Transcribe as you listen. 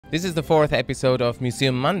This is the fourth episode of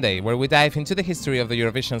Museum Monday, where we dive into the history of the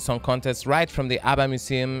Eurovision Song Contest right from the ABBA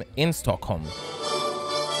Museum in Stockholm.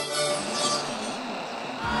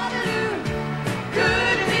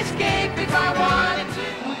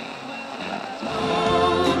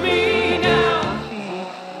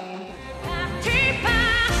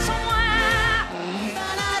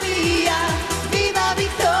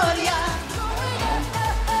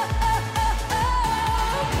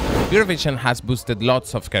 Eurovision has boosted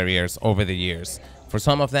lots of careers over the years. For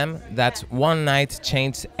some of them, that one night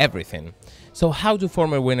changed everything. So how do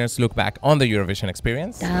former winners look back on the Eurovision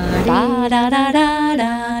experience?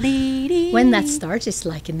 When that starts, it's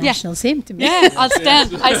like a national hymn to me. Yeah, I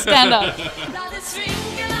stand up.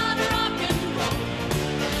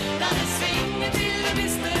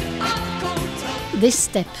 This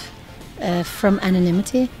step from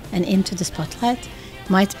anonymity and into the spotlight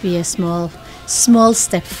might be a small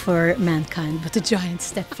step for mankind, but a giant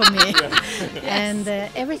step for me. Yes. And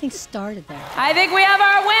everything started there. I think we have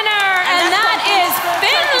our winner, and that is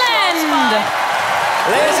Finland!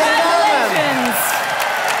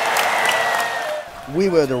 Congratulations! We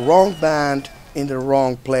were the wrong band in the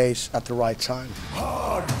wrong place at the right time.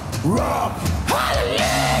 Hard rock,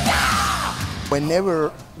 hallelujah!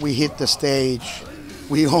 Whenever we hit the stage,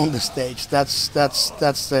 we own the stage. That's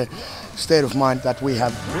the state of mind that we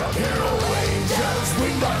have.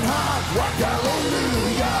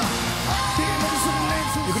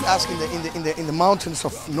 You could ask in the mountains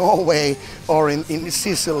of Norway or in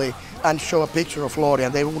Sicily and show a picture of Lordi,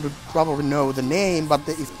 and they would probably know the name, but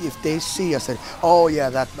if they see us, say, oh yeah,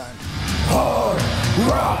 that band. Hard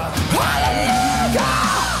rock, hallelujah!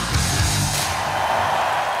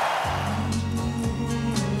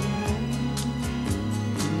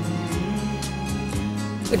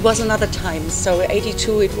 It was another time, so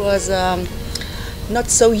 82 it was not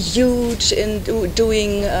so huge in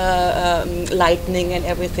doing lightning and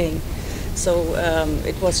everything. So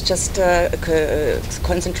it was just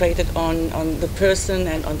concentrated on the person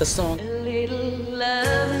and on the song. A little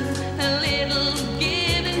love, a little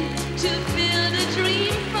giving to build a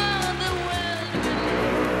dream for the world.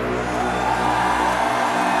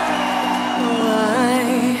 Why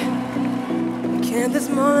can't this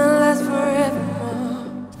moment last forever?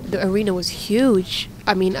 The arena was huge.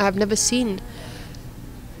 I mean, I've never seen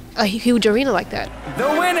a huge arena like that. The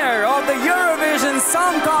winner of the Eurovision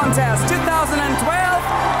Song Contest 2012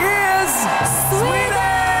 is Sweden!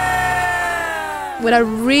 When I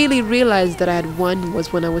really realized that I had won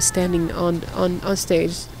was when I was standing on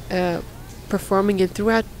stage performing, and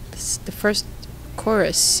throughout the first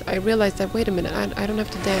chorus I realized that, wait a minute, I don't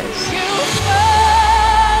have to dance.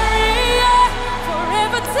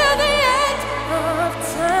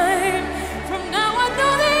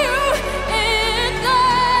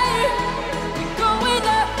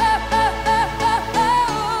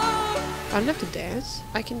 I don't have to dance.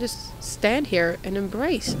 I can just stand here and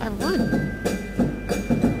embrace. I won.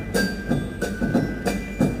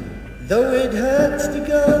 Though it hurts to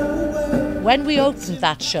go away. When we opened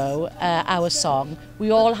that show, our song, we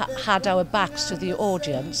all had our backs to the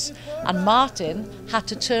audience, and Martin had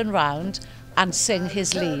to turn round and sing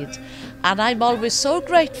his lead. And I'm always so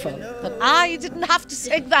grateful that I didn't have to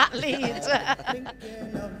sing that lead.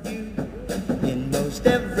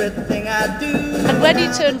 Everything I do. And when he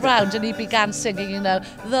turned round and he began singing, you know,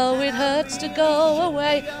 though it hurts to go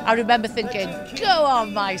away, I remember thinking, go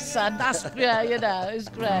on, my son, that's, yeah, you know, it was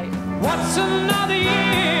great. What's another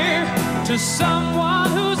year to someone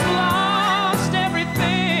who's lost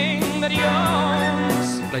everything that he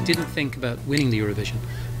owns? I didn't think about winning the Eurovision.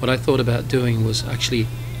 What I thought about doing was actually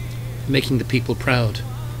making the people proud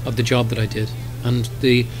of the job that I did. And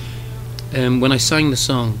when I sang the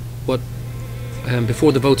song,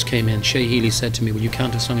 before the votes came in, Shea Healy said to me, well, you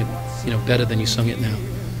can't have sung it, better than you sung it now.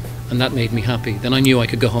 And that made me happy. Then I knew I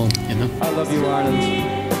could go home, I love you, Ireland.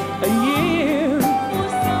 A year.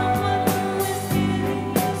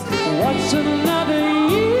 What's another